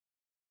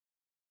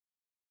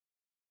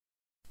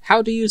How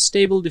to use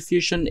Stable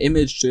Diffusion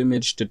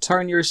Image to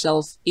turn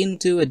yourself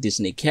into a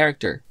Disney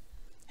character.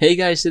 Hey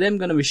guys, today I'm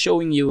going to be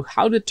showing you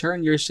how to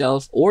turn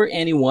yourself or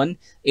anyone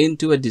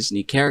into a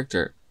Disney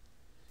character.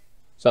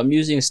 So I'm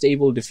using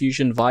Stable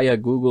Diffusion via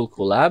Google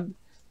Colab.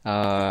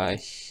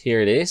 Here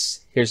it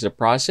is. Here's the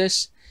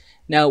process.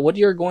 Now what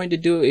you're going to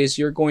do is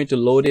you're going to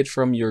load it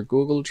from your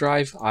Google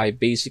Drive. I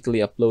basically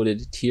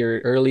uploaded it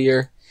here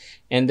earlier.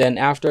 And then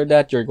after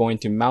that, you're going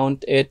to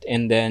mount it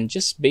and then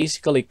just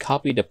basically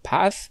copy the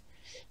path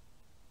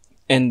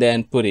and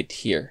then put it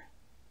here.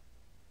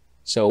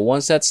 So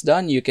once that's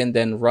done, you can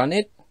then run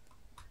it.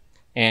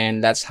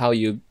 And that's how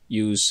you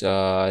use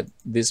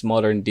this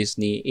modern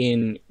Disney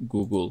in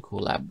Google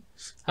Colab.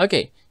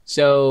 Okay,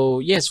 so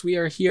yes, we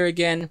are here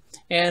again.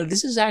 And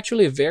this is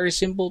actually a very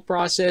simple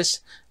process.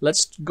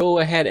 Let's go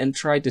ahead and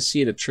try to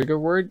see the trigger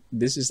word.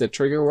 This is the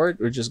trigger word.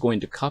 We're just going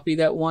to copy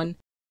that one.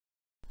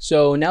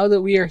 So now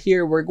that we are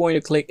here, we're going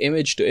to click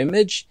image to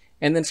image.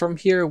 And then from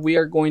here, we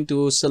are going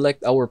to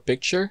select our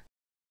picture.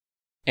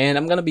 And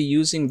I'm going to be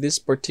using this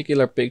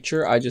particular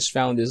picture. I just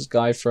found this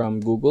guy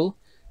from Google.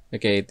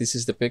 Okay, this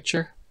is the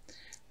picture.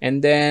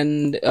 And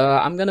then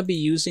I'm going to be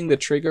using the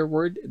trigger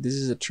word. This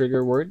is a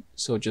trigger word.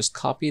 So just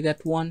copy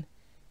that one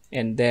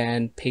and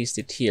then paste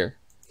it here.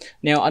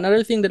 Now,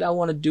 another thing that I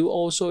want to do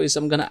also is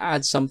I'm going to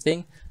add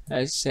something.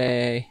 Let's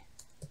say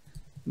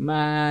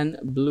man,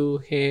 blue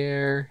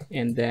hair,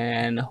 and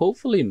then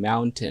hopefully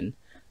mountain.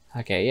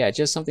 Okay, yeah,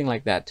 just something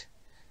like that.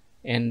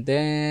 And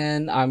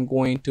then I'm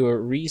going to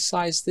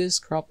resize this,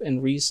 crop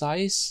and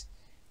resize.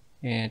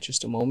 And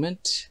just a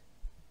moment.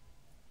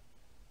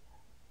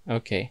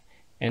 Okay,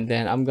 and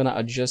then I'm gonna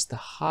adjust the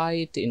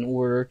height in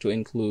order to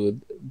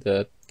include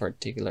the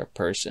particular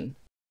person.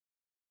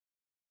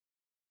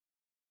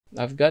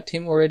 I've got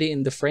him already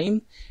in the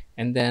frame.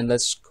 And then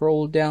let's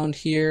scroll down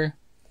here.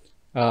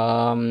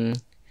 And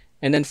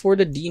then for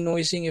the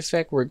denoising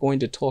effect, we're going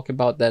to talk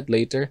about that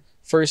later.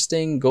 First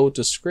thing, go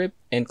to script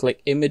and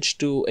click image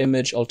to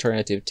image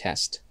alternative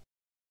test.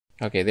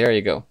 Okay, there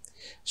you go.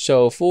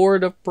 So for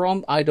the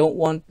prompt, I don't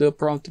want the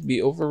prompt to be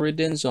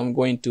overridden, so I'm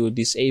going to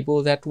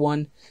disable that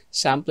one.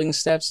 Sampling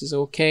steps is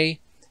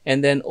okay.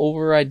 And then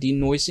override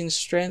denoising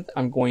strength,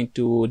 I'm going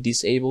to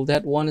disable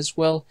that one as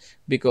well,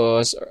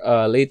 because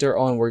later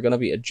on we're going to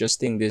be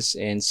adjusting this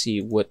and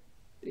see what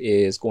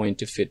is going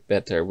to fit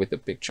better with the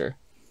picture.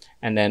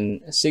 And then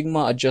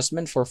Sigma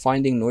adjustment for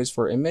finding noise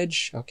for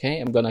image.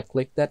 Okay, I'm gonna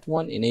click that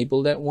one,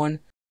 enable that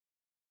one.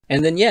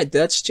 And then yeah,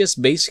 that's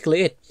just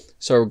basically it.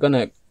 So we're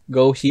gonna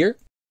go here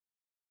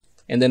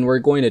and then we're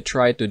going to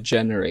try to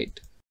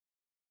generate.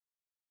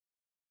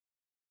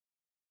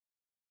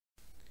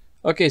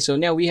 Okay, so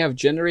now we have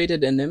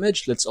generated an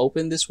image. Let's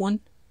open this one.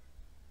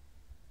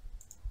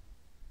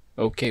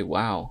 Okay,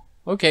 wow.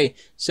 Okay,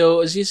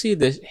 so as you see,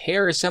 the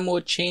hair is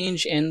somewhat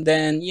changed, and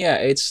then yeah,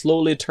 it's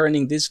slowly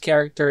turning this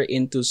character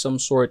into some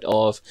sort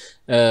of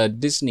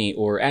Disney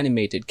or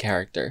animated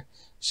character.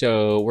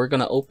 So we're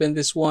gonna open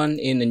this one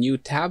in a new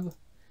tab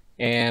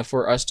and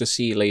for us to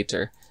see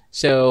later.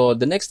 So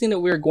the next thing that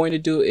we're going to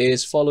do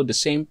is follow the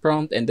same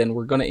prompt, and then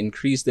we're gonna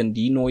increase the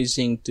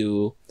denoising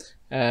to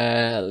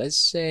let's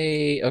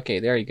say,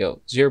 okay, there you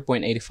go,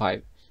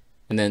 0.85,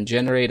 and then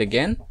generate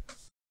again.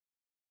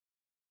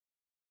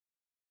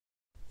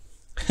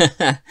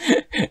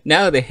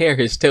 Now the hair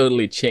is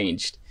totally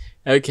changed.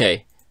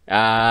 Okay,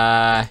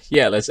 yeah,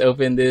 let's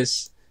open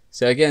this.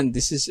 So again,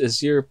 this is a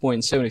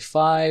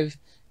 0.75,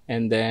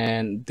 and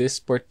then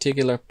this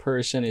particular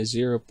person is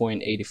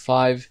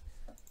 0.85.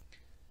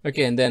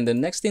 Okay, and then the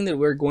next thing that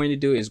we're going to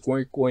do is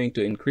we're going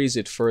to increase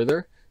it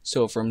further.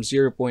 So from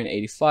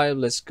 0.85,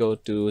 let's go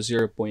to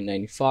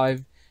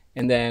 0.95,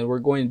 and then we're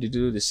going to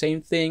do the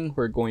same thing.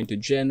 We're going to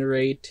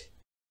generate.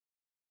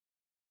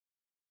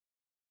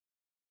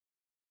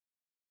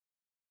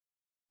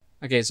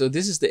 Okay, so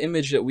this is the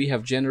image that we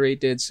have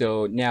generated.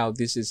 So now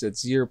this is at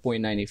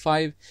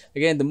 0.95.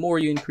 Again, the more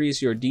you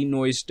increase your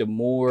denoise, the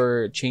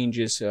more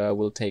changes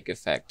will take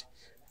effect.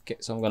 Okay,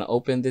 so I'm going to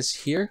open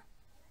this here.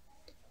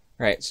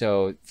 All right,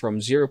 so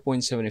from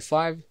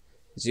 0.75,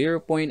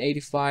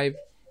 0.85,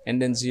 and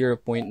then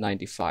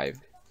 0.95.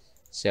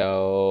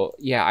 So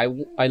yeah,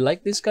 I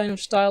like this kind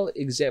of style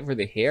except for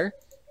the hair.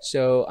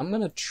 So I'm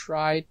going to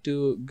try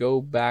to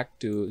go back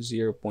to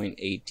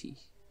 0.80.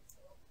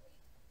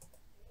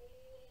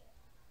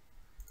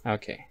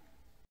 Okay.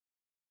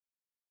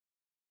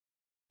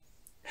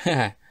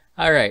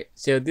 All right,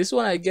 so this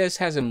one I guess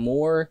has a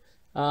more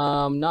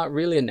not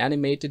really an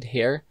animated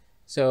hair,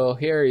 so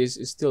hair is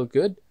still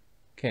good.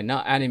 Okay,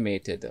 not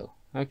animated though.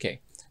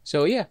 Okay,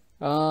 so yeah,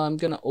 I'm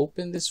gonna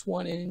open this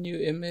one in a new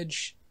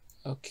image.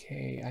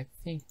 Okay, I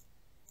think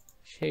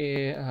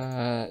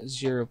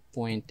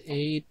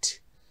 0.8,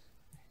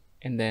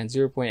 and then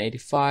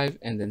 0.85,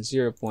 and then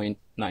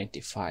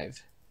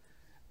 0.95.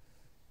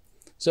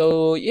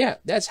 So yeah,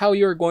 that's how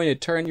you're going to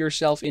turn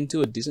yourself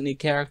into a Disney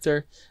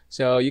character.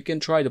 So you can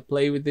try to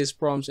play with these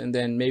prompts, and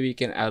then maybe you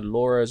can add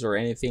Laura's or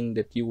anything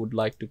that you would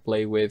like to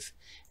play with.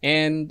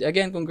 And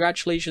again,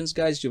 congratulations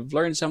guys, you've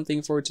learned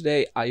something for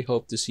today. I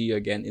hope to see you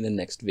again in the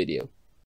next video.